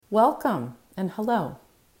Welcome and hello.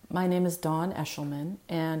 My name is Dawn Eshelman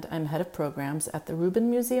and I'm head of programs at the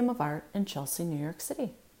Rubin Museum of Art in Chelsea, New York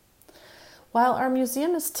City. While our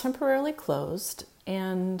museum is temporarily closed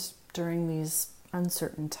and during these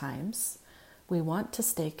uncertain times, we want to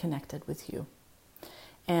stay connected with you.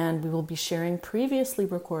 And we will be sharing previously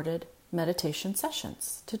recorded meditation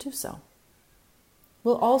sessions to do so.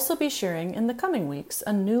 We'll also be sharing in the coming weeks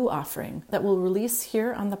a new offering that we'll release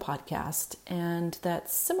here on the podcast and that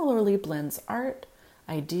similarly blends art,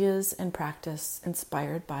 ideas, and practice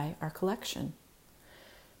inspired by our collection.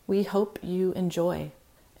 We hope you enjoy,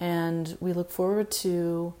 and we look forward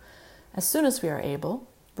to, as soon as we are able,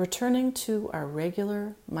 returning to our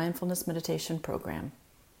regular mindfulness meditation program.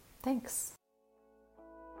 Thanks.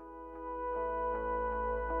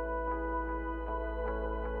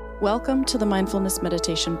 Welcome to the Mindfulness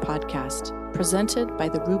Meditation podcast, presented by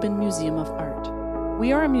the Rubin Museum of Art.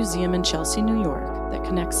 We are a museum in Chelsea, New York, that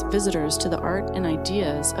connects visitors to the art and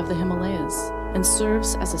ideas of the Himalayas and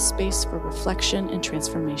serves as a space for reflection and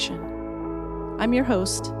transformation. I'm your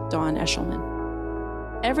host, Dawn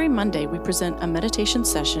Eshelman. Every Monday, we present a meditation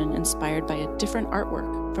session inspired by a different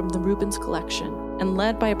artwork from the Rubin's collection and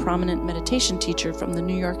led by a prominent meditation teacher from the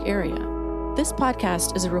New York area. This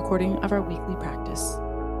podcast is a recording of our weekly practice.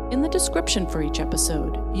 In the description for each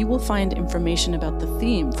episode, you will find information about the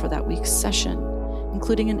theme for that week's session,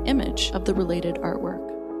 including an image of the related artwork.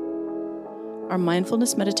 Our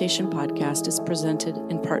Mindfulness Meditation podcast is presented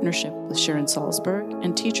in partnership with Sharon Salzberg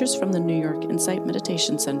and teachers from the New York Insight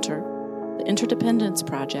Meditation Center, the Interdependence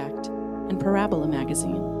Project, and Parabola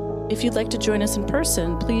Magazine. If you'd like to join us in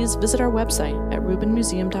person, please visit our website at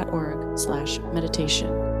rubinmuseum.org/meditation.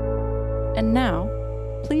 And now,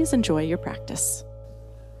 please enjoy your practice.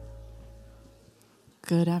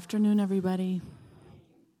 Good afternoon, everybody.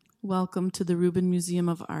 Welcome to the Rubin Museum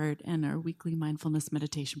of Art and our weekly mindfulness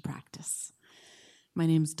meditation practice. My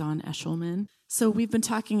name is Dawn Eshelman. So we've been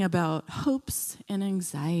talking about hopes and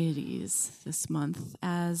anxieties this month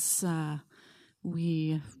as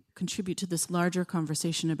we contribute to this larger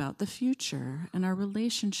conversation about the future and our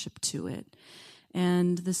relationship to it.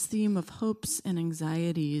 And this theme of hopes and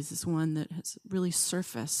anxieties is one that has really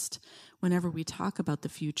surfaced whenever we talk about the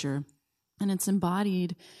future. And it's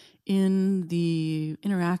embodied in the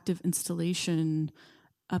interactive installation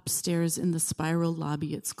upstairs in the spiral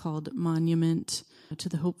lobby. It's called Monument to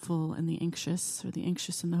the Hopeful and the Anxious, or The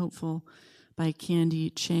Anxious and the Hopeful, by Candy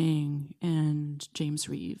Chang and James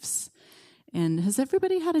Reeves. And has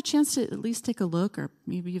everybody had a chance to at least take a look or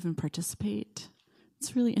maybe even participate?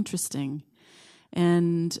 It's really interesting.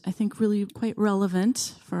 And I think really quite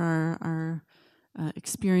relevant for our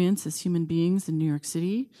experience as human beings in New York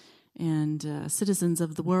City and citizens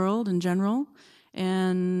of the world in general.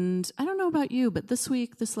 And I don't know about you, but this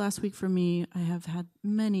last week for me, I have had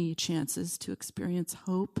many chances to experience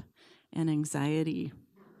hope and anxiety.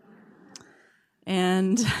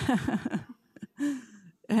 And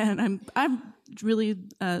and I'm really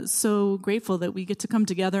so grateful that we get to come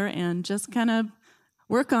together and just kind of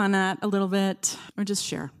work on that a little bit, or just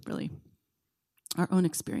share, really, our own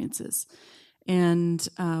experiences. And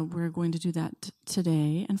we're going to do that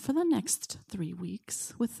today and for the next 3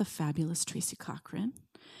 weeks with the fabulous Tracy Cochran.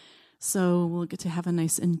 So we'll get to have a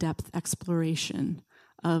nice in-depth exploration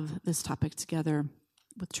of this topic together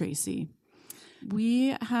with Tracy.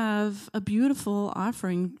 We have a beautiful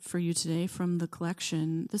offering for you today from the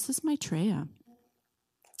collection. This is Maitreya.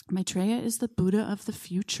 Maitreya is the Buddha of the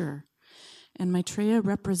future, and Maitreya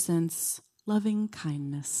represents loving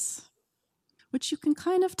kindness, which you can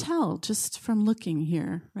kind of tell just from looking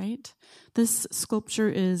here, right? This sculpture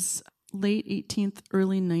is late 18th,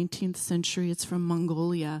 early 19th century. It's from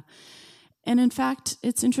Mongolia. And in fact,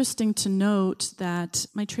 it's interesting to note that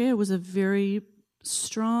Maitreya was a very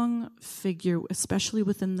strong figure, especially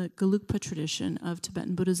within the Gelugpa tradition of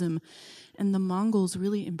Tibetan Buddhism. And the Mongols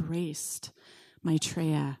really embraced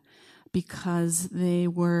Maitreya because they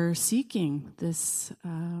were seeking this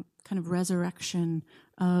kind of resurrection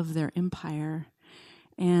of their empire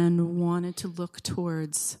and wanted to look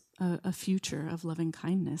towards a future of loving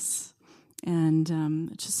kindness. And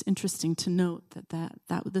it's just interesting to note that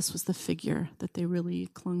this was the figure that they really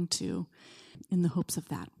clung to in the hopes of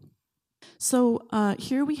that. So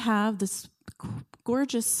here we have this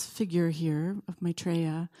gorgeous figure here of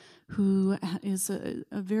Maitreya, who is a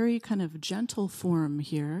very kind of gentle form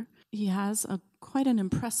here. He has quite an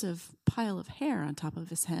impressive pile of hair on top of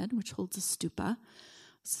his head, which holds a stupa,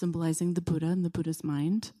 symbolizing the Buddha and the Buddha's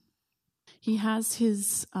mind. He has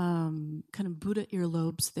his kind of Buddha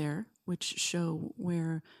earlobes there, which show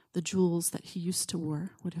where the jewels that he used to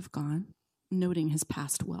wear would have gone, noting his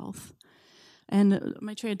past wealth. And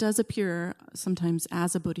Maitreya does appear sometimes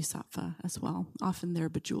as a bodhisattva as well. Often they're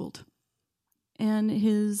bejeweled. And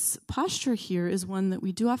his posture here is one that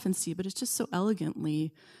we do often see, but it's just so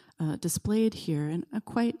elegantly displayed here, and a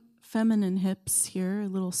quite feminine hips here, a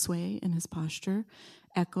little sway in his posture,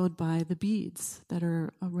 echoed by the beads that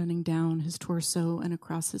are running down his torso and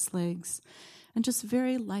across his legs, and just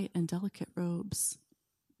very light and delicate robes.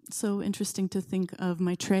 So interesting to think of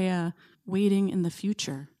Maitreya waiting in the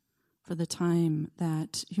future for the time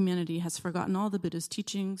that humanity has forgotten all the Buddha's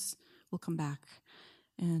teachings, will come back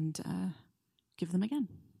and give them again.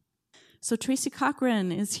 So Tracy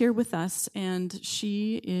Cochran is here with us, and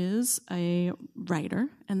she is a writer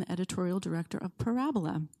and the editorial director of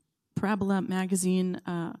Parabola. Parabola magazine,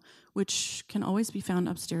 which can always be found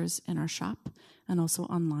upstairs in our shop and also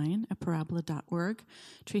online at parabola.org.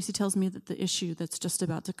 Tracy tells me that the issue that's just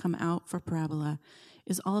about to come out for Parabola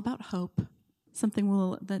is all about hope,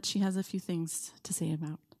 something that she has a few things to say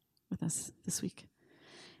about with us this week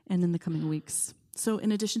and in the coming weeks. So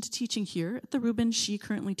in addition to teaching here at the Reuben, she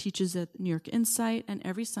currently teaches at New York Insight and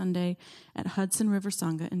every Sunday at Hudson River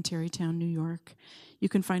Sangha in Tarrytown, New York. You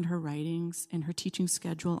can find her writings and her teaching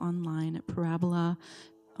schedule online at Parabola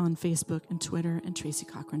on Facebook and Twitter and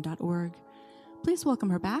tracycochran.org. Please welcome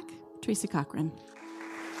her back, Tracy Cochran.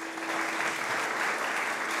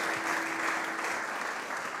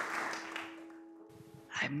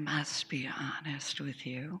 I must be honest with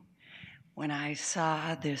you. When I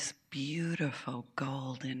saw this beautiful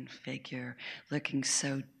golden figure looking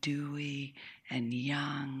so dewy and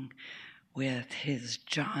young with his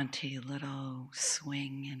jaunty little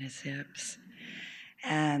swing in his hips,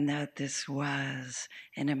 and that this was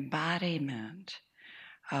an embodiment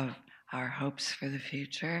of our hopes for the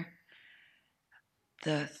future,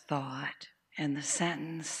 the thought and the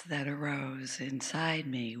sentence that arose inside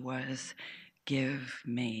me was, "Give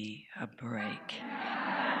me a break."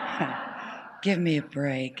 Give me a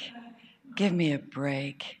break. Give me a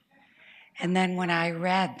break. And then when I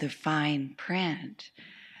read the fine print,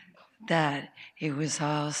 that it was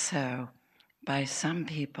also, by some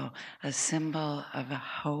people, a symbol of a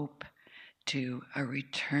hope to a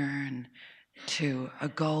return to a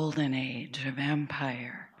golden age of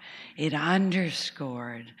empire, it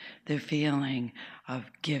underscored the feeling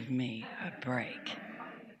of give me a break.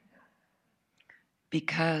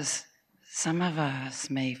 Because some of us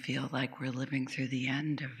may feel like we're living through the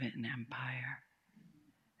end of an empire,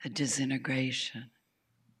 a disintegration.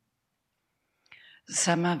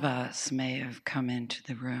 Some of us may have come into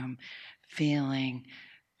the room feeling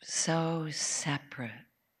so separate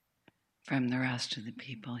from the rest of the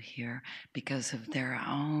people here because of their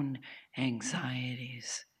own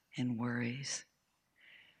anxieties and worries.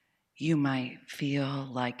 You might feel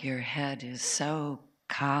like your head is so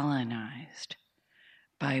colonized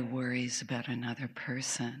by worries about another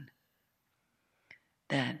person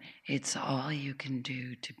that it's all you can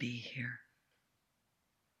do to be here.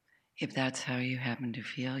 If that's how you happen to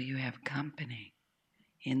feel, you have company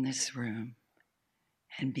in this room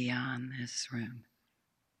and beyond this room.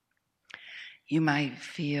 You might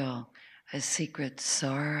feel a secret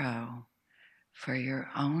sorrow for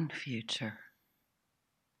your own future.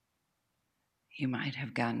 You might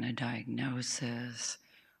have gotten a diagnosis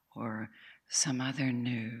or some other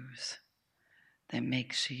news that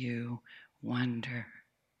makes you wonder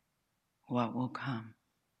what will come.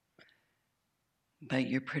 But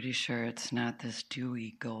you're pretty sure it's not this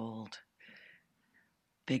dewy gold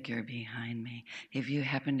figure behind me. If you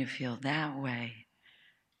happen to feel that way,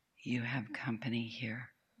 you have company here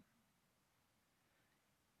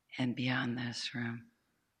and beyond this room.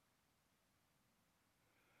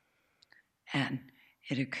 And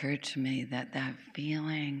it occurred to me that that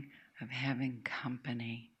feeling of having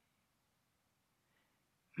company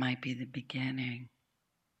might be the beginning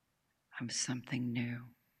of something new.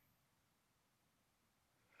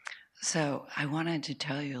 So I wanted to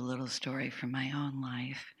tell you a little story from my own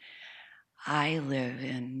life. I live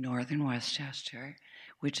in northern Westchester,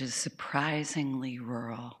 which is surprisingly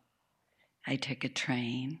rural. I take a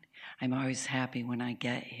train. I'm always happy when I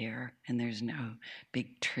get here and there's no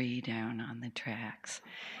big tree down on the tracks.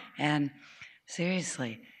 And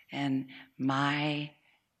seriously, and my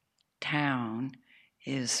town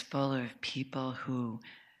is full of people who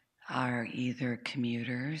are either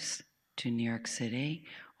commuters to New York City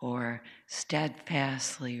or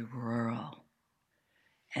steadfastly rural.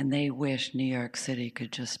 And they wish New York City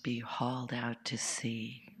could just be hauled out to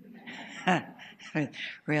sea.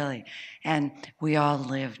 Really. And we all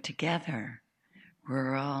live together,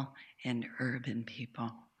 rural and urban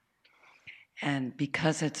people. And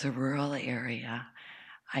because it's a rural area,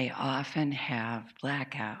 I often have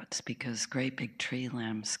blackouts because great big tree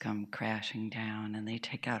limbs come crashing down and they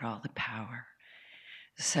take out all the power.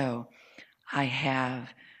 So I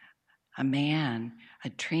have a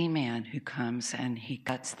tree man who comes and he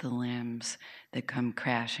cuts the limbs that come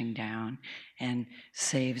crashing down and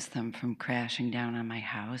saves them from crashing down on my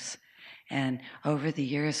house. And over the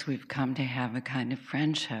years, we've come to have a kind of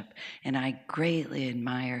friendship. And I greatly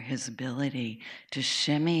admire his ability to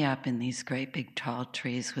shimmy up in these great big tall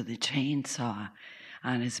trees with a chainsaw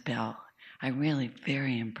on his belt. I'm really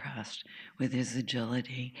very impressed with his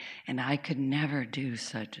agility. And I could never do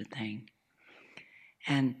such a thing.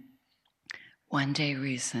 And one day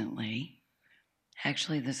recently,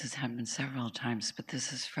 actually this has happened several times, but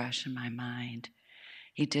this is fresh in my mind.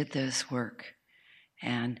 He did this work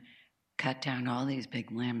and cut down all these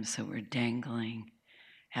big limbs that were dangling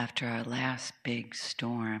after our last big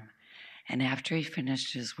storm. And after he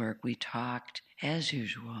finished his work, we talked as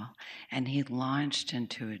usual, and he launched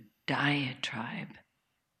into a diatribe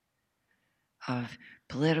of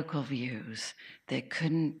political views that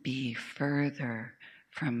couldn't be further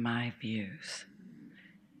from my views.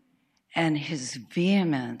 And his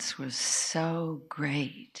vehemence was so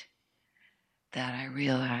great that I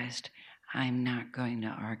realized I'm not going to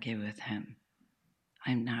argue with him.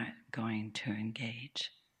 I'm not going to engage.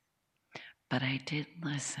 But I did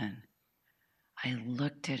listen. I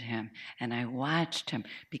looked at him and I watched him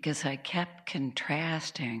because I kept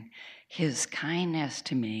contrasting his kindness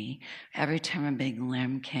to me. Every time a big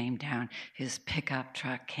limb came down, his pickup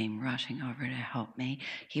truck came rushing over to help me.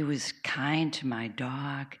 He was kind to my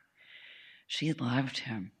dog. She loved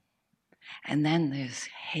him. And then this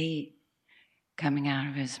hate coming out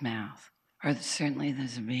of his mouth, or certainly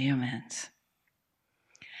this vehemence.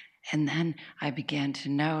 And then I began to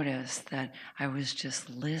notice that I was just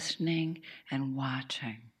listening and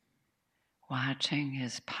watching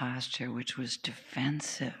his posture, which was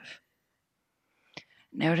defensive.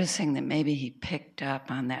 Noticing that maybe he picked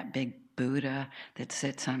up on that big Buddha that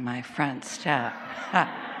sits on my front step.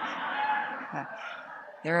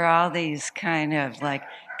 There are all these kind of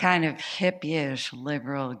hippie-ish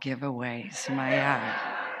liberal giveaways in my eye.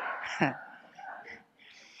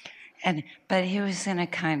 But he was in a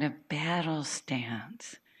kind of battle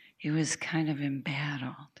stance. He was kind of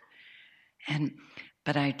embattled.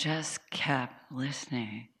 But I just kept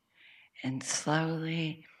listening. And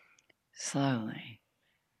slowly,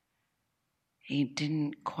 he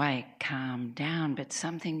didn't quite calm down, but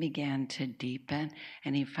something began to deepen.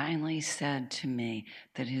 And he finally said to me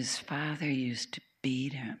that his father used to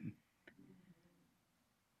beat him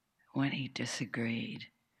when he disagreed,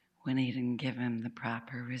 when he didn't give him the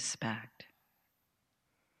proper respect.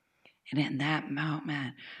 And in that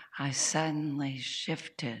moment, I suddenly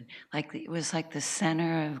shifted, it was like the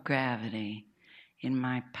center of gravity in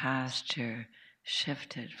my posture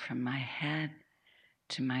shifted from my head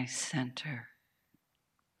to my center.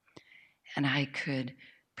 And I could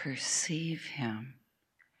perceive him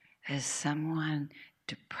as someone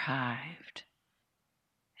deprived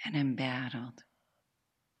and embattled.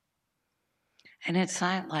 And it's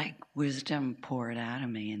not like wisdom poured out of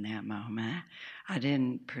me in that moment. I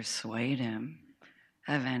didn't persuade him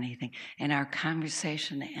of anything. And our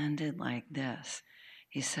conversation ended like this.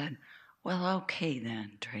 He said, "Well, okay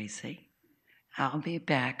then, Tracy. I'll be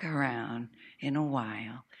back around in a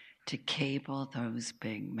while to cable those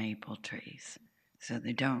big maple trees so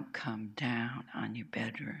they don't come down on your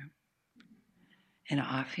bedroom." And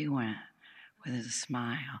off he went with a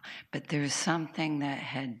smile. But there's something that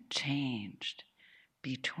had changed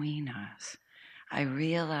between us. I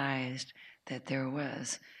realized that there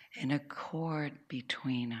was an accord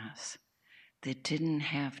between us that didn't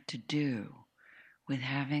have to do with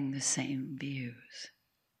having the same views.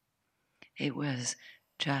 It was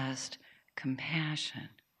just compassion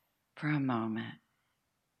for a moment,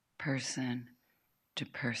 person to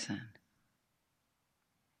person.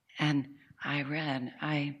 And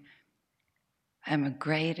I am a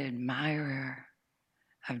great admirer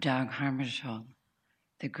of Dag Hammarskjöld,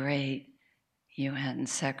 the great UN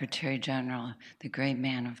Secretary General, the great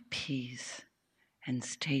man of peace and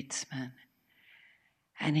statesman.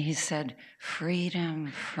 And he said, freedom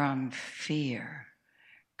from fear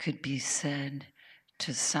could be said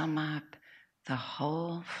to sum up the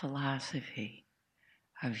whole philosophy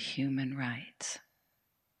of human rights.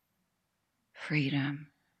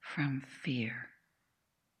 Freedom from fear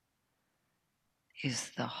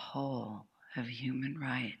is the whole of human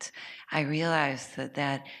rights. I realized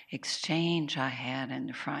that exchange I had in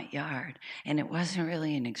the front yard, and it wasn't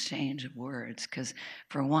really an exchange of words, because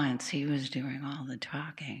for once he was doing all the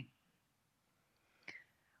talking,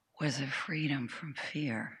 was a freedom from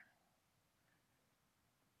fear.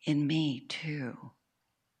 In me, too.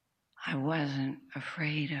 I wasn't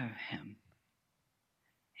afraid of him,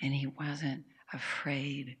 and he wasn't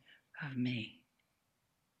afraid of me.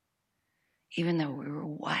 Even though we were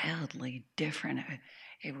wildly different,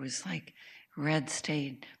 it was like red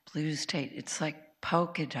state, blue state. It's like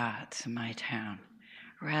polka dots in my town,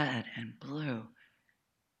 red and blue.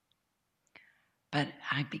 But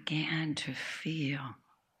I began to feel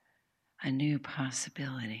a new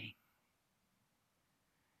possibility.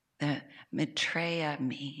 That Maitreya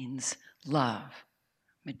means love.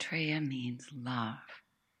 Maitreya means love.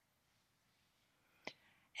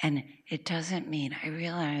 And it doesn't mean, I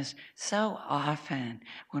realize so often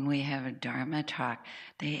when we have a Dharma talk,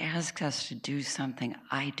 they ask us to do something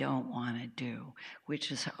I don't want to do,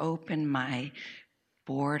 which is open my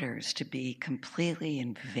borders to be completely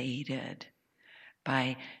invaded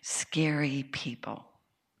by scary people.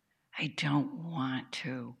 I don't want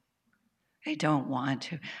to.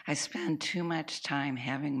 I spend too much time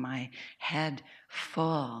having my head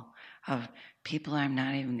full of people I'm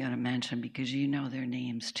not even going to mention because you know their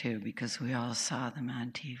names too, because we all saw them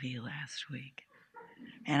on TV last week.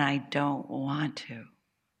 And I don't want to.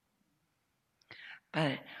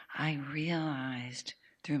 But I realized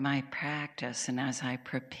through my practice and as I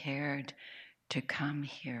prepared to come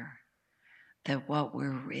here that what we're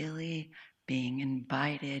really being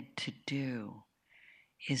invited to do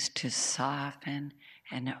is to soften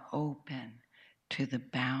and open to the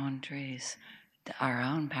boundaries, our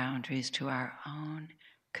own boundaries, to our own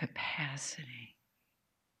capacity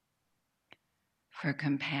for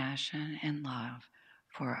compassion and love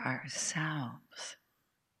for ourselves.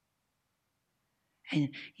 And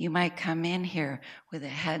you might come in here with a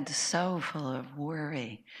head so full of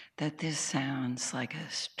worry that this sounds like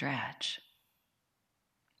a stretch.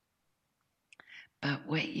 But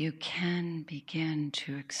what you can begin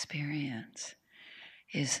to experience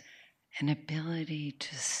is an ability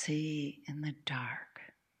to see in the dark.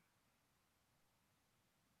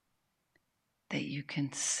 That you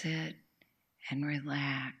can sit and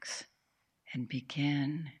relax and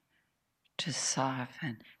begin to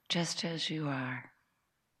soften just as you are,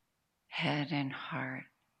 head and heart,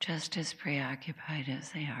 just as preoccupied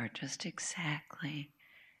as they are, just exactly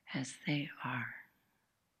as they are.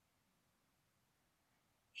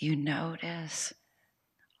 You notice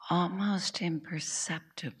almost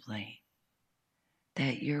imperceptibly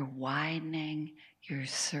that you're widening your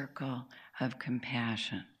circle of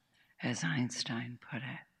compassion, as Einstein put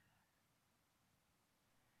it.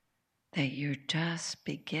 That you're just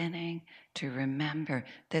beginning to remember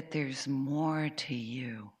that there's more to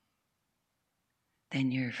you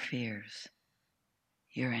than your fears,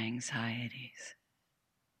 your anxieties,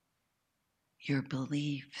 your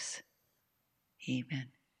beliefs even.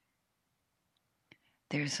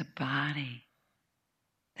 There's a body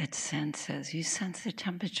that senses, you sense the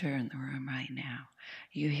temperature in the room right now.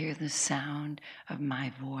 You hear the sound of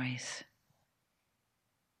my voice.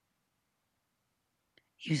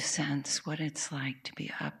 You sense what it's like to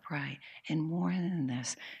be upright. And more than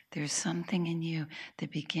this, there's something in you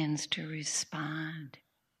that begins to respond.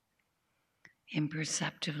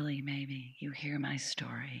 Imperceptibly, maybe, you hear my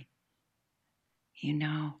story. You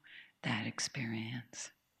know that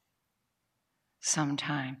experience.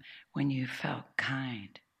 Sometime when you felt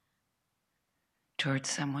kind towards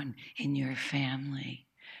someone in your family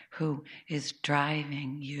who is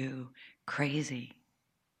driving you crazy.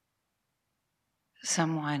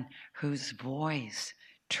 Someone whose voice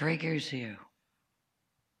triggers you.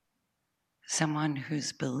 Someone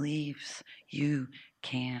whose beliefs you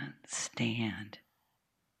can't stand.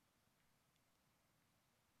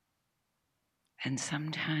 And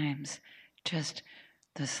sometimes just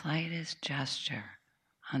the slightest gesture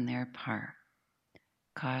on their part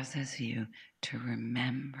causes you to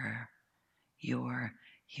remember your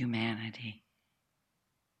humanity.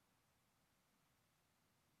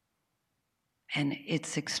 And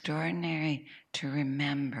it's extraordinary to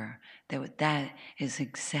remember that that is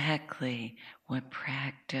exactly what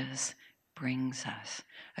practice brings us,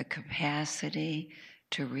 a capacity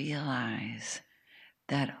to realize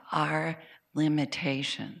that our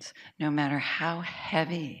limitations, no matter how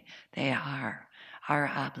heavy they are, our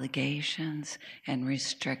obligations and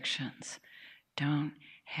restrictions don't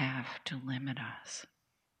have to limit us.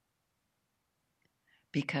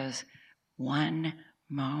 Because one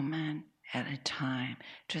moment at a time,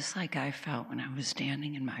 just like I felt when I was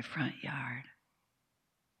standing in my front yard,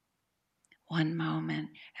 one moment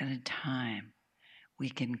at a time, we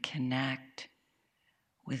can connect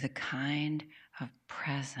with a kind of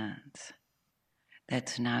presence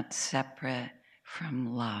that's not separate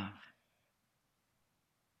from love.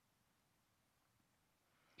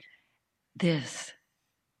 This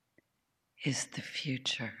is the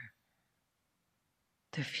future.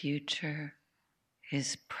 The future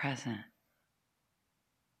is present.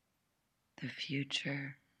 The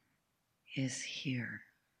future is here.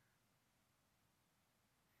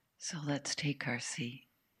 So let's take our seat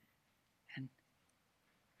and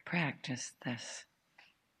practice this.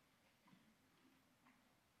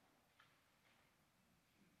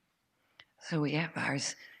 So we have our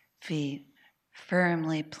feet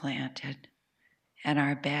firmly planted and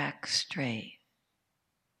our back straight.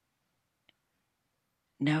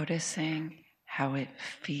 Noticing how it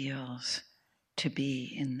feels to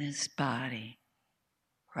be in this body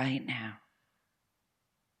right now.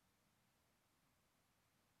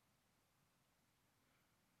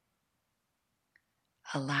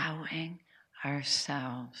 Allowing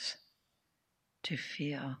ourselves to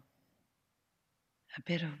feel a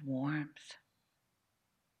bit of warmth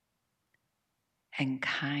and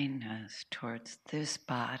kindness towards this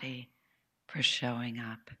body for showing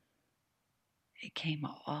up. It came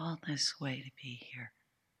all this way to be here.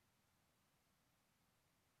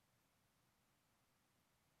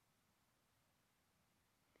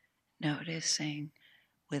 Noticing,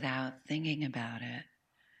 without thinking about it,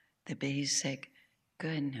 the basic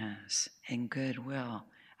goodness and goodwill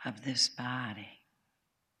of this body.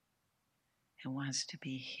 It wants to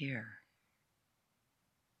be here.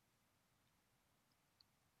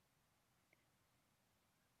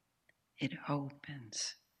 It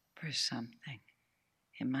opens for something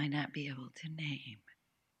it might not be able to name,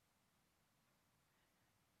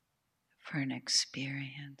 for an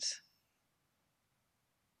experience.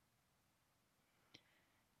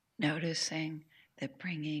 Noticing that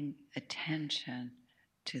bringing attention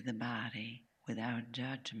to the body without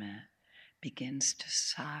judgment begins to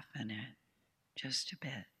soften it just a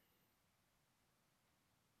bit.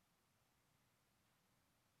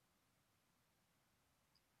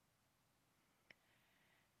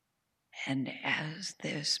 And as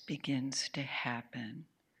this begins to happen,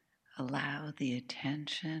 allow the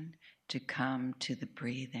attention to come to the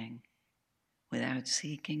breathing without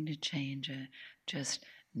seeking to change it. Just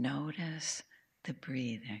notice the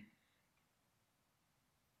breathing.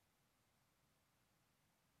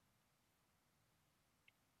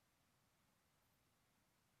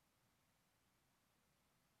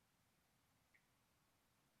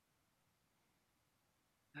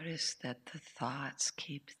 Notice that the thoughts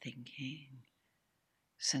keep thinking,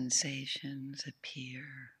 sensations appear,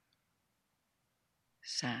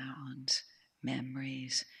 sounds,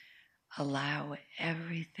 memories. Allow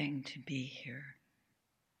everything to be here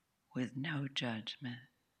with no judgment,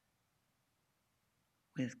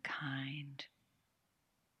 with kind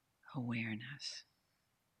awareness.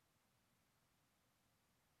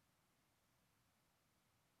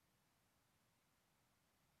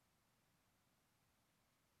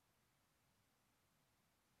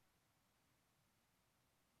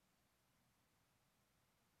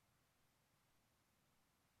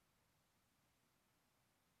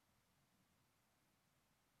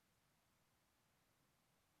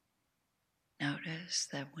 Notice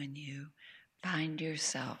that when you find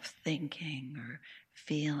yourself thinking or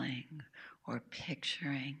feeling or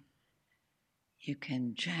picturing, you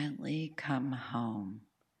can gently come home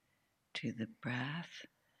to the breath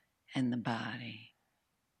and the body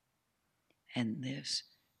and this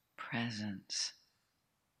presence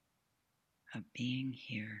of being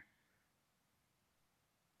here,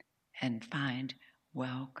 and find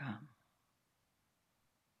welcome,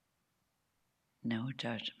 no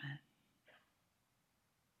judgment.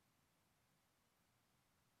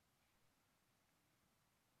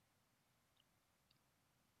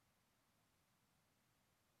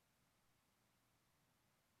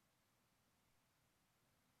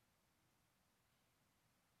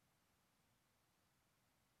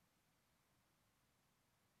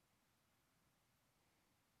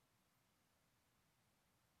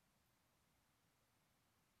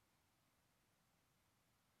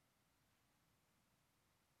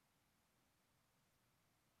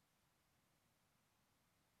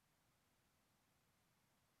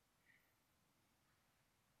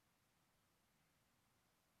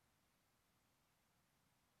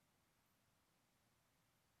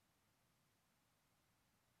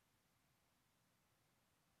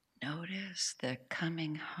 Notice the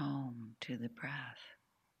coming home to the breath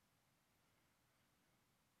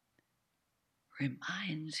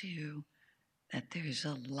reminds you that there's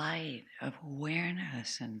a light of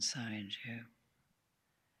awareness inside you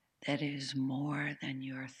that is more than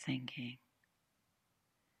your thinking,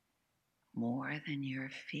 more than your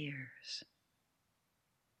fears.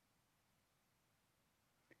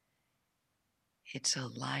 It's a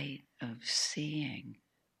light of seeing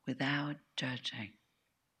without judging,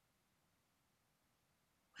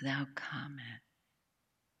 without comment.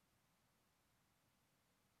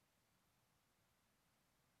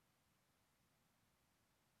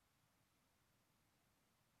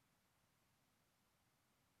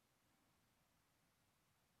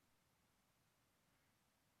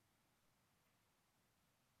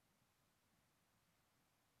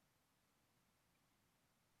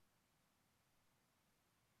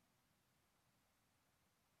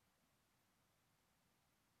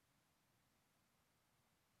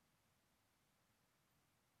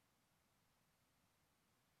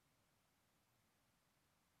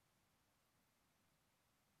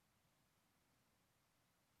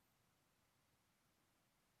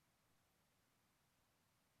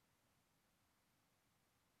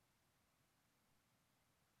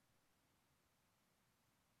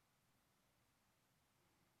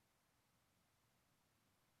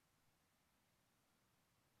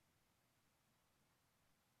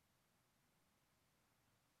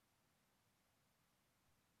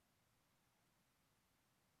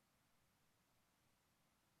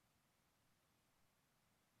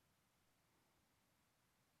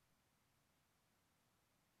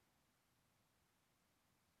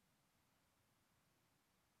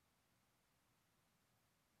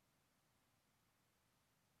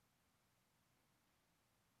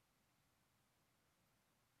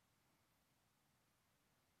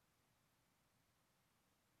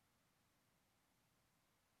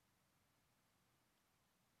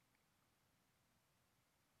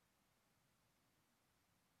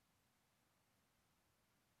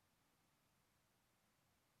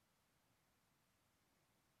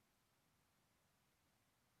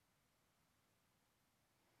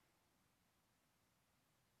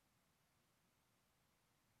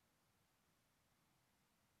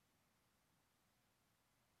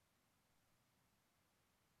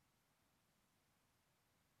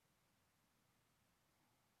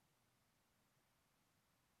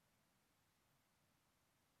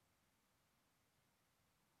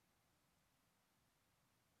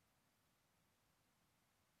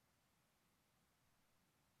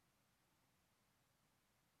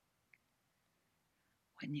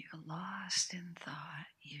 When you're lost in thought,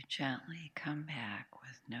 you gently come back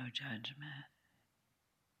with no judgment,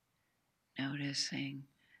 noticing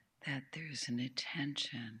that there's an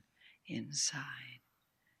attention inside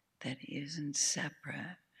that isn't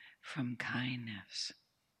separate from kindness,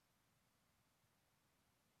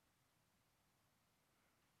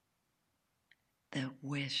 that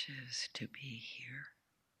wishes to be here.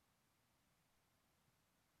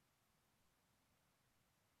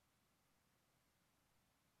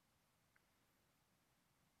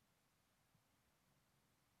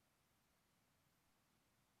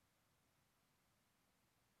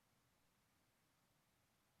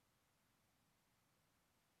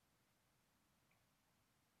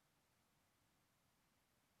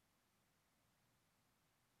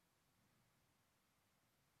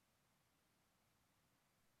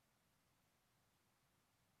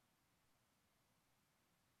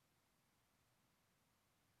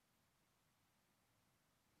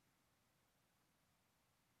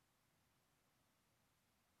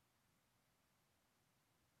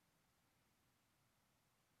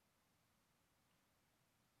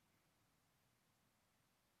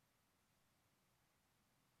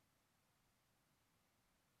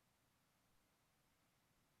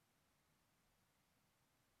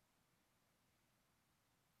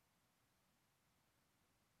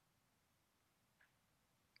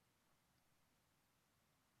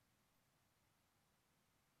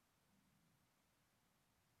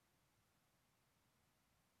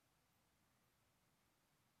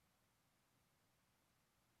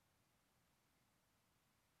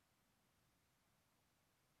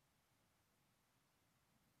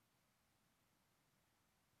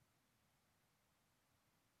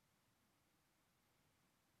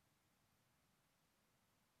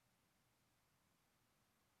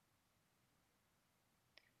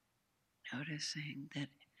 Noticing that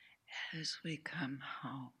as we come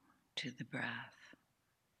home to the breath,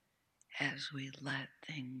 as we let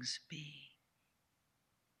things be,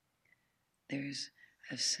 there's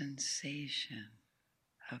a sensation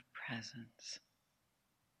of presence,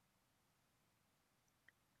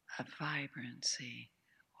 of vibrancy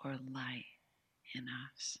or light in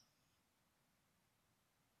us.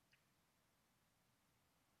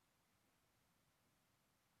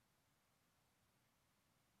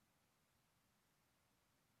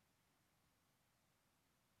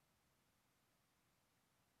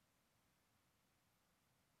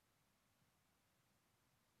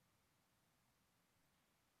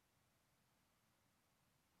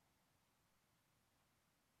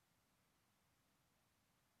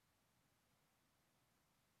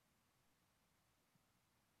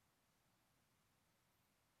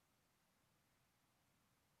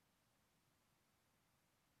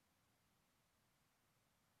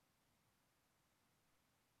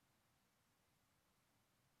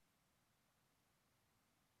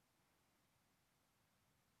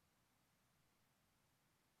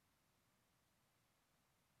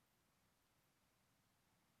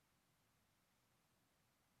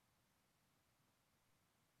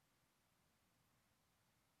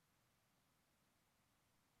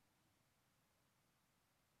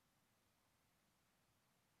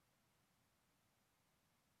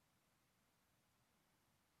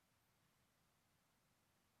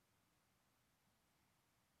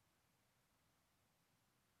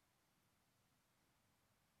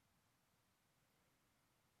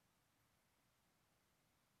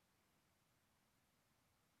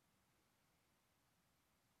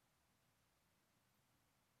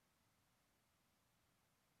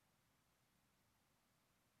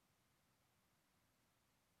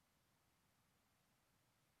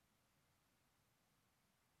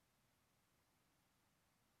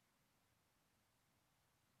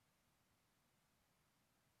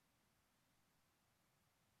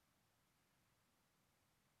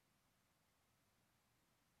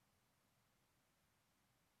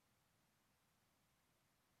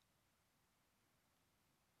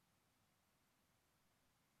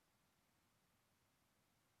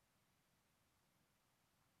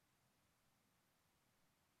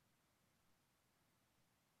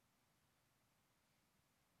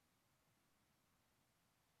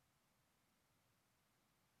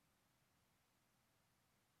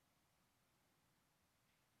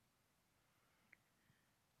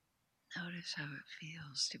 Notice how it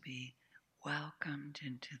feels to be welcomed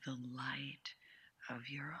into the light of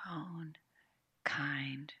your own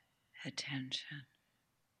kind attention.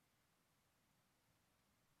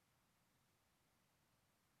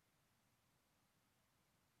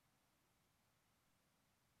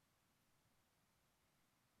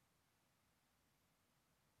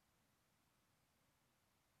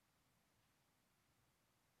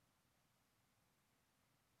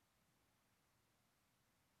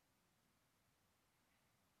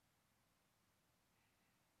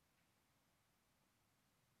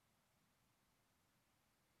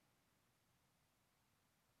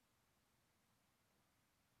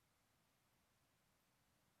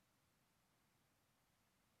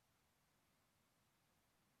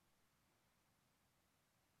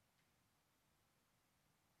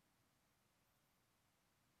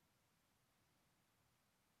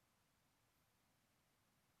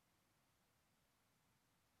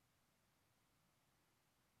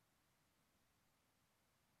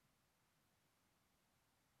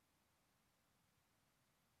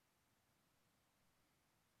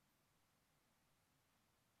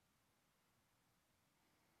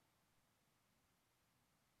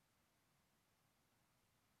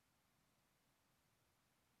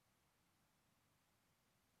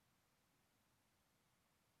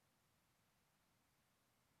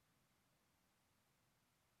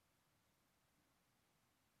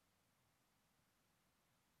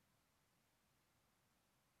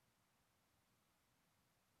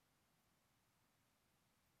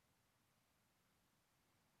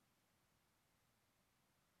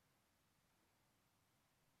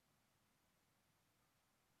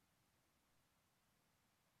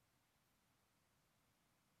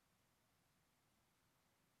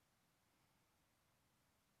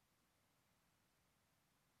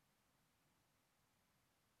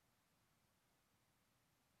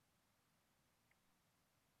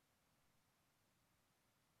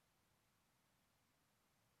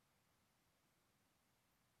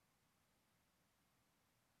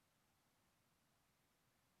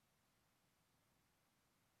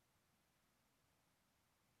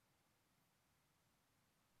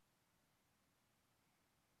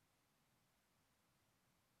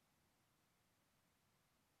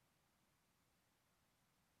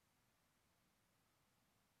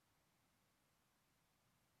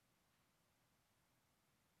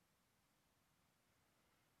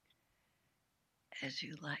 As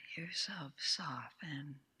you let yourself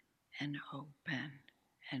soften and open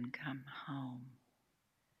and come home,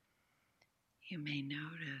 you may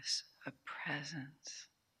notice a presence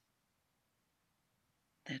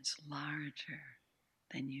that's larger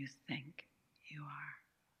than you think you are.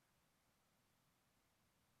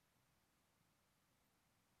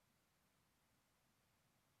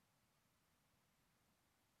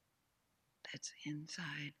 That's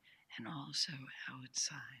inside and also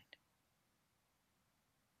outside.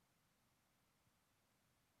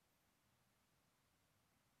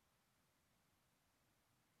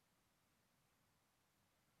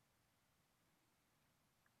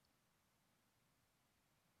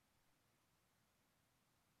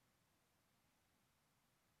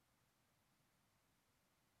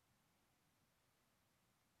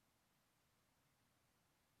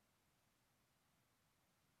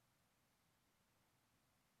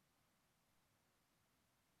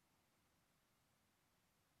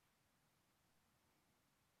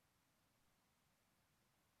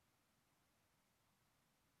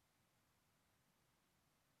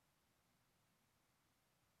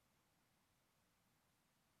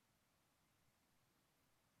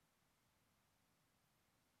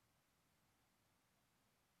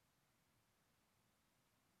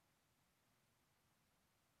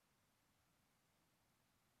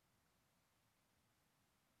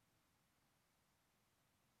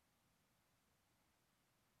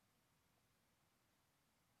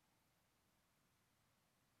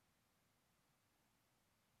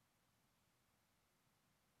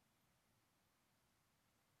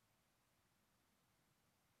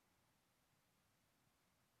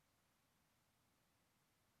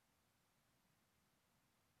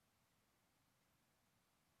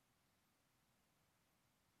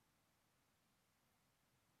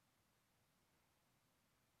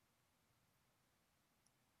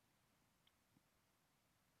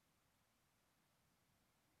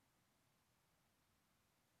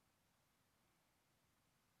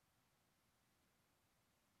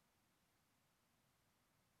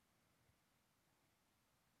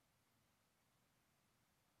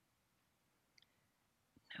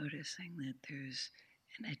 Noticing that there's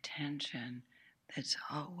an attention that's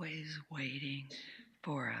always waiting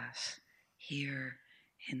for us here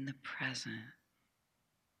in the present.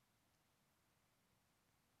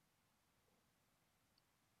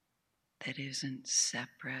 That isn't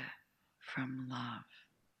separate from love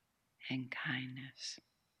and kindness.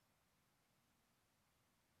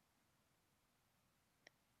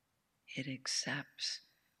 It accepts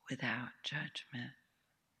without judgment.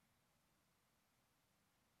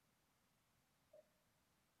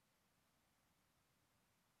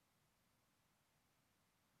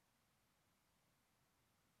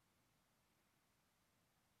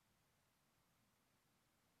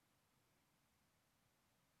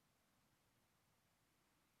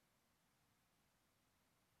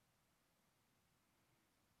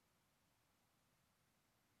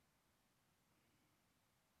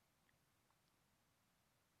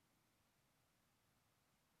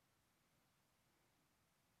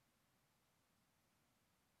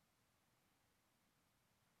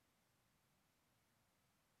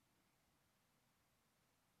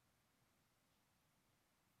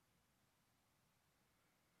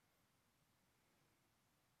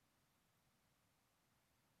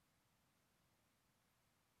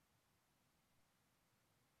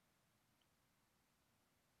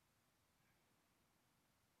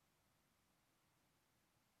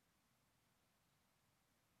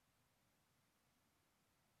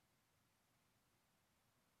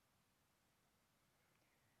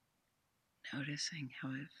 Noticing how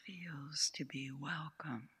it feels to be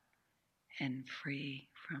welcome and free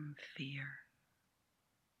from fear.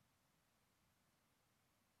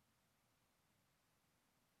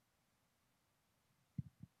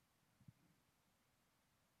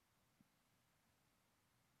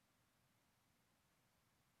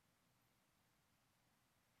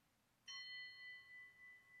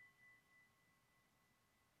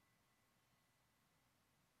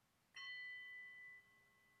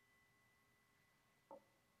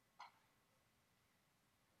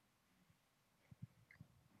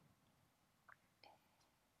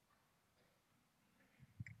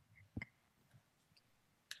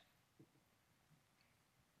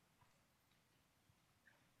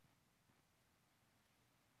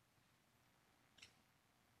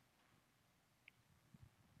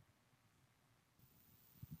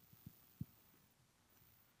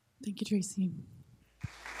 Thank you, Tracy.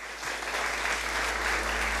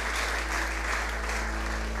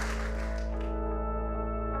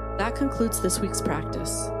 That concludes this week's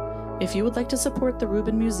practice. If you would like to support the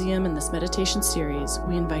Rubin Museum and this meditation series,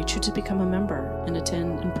 we invite you to become a member and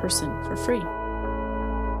attend in person for free.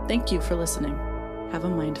 Thank you for listening. Have a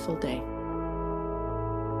mindful day.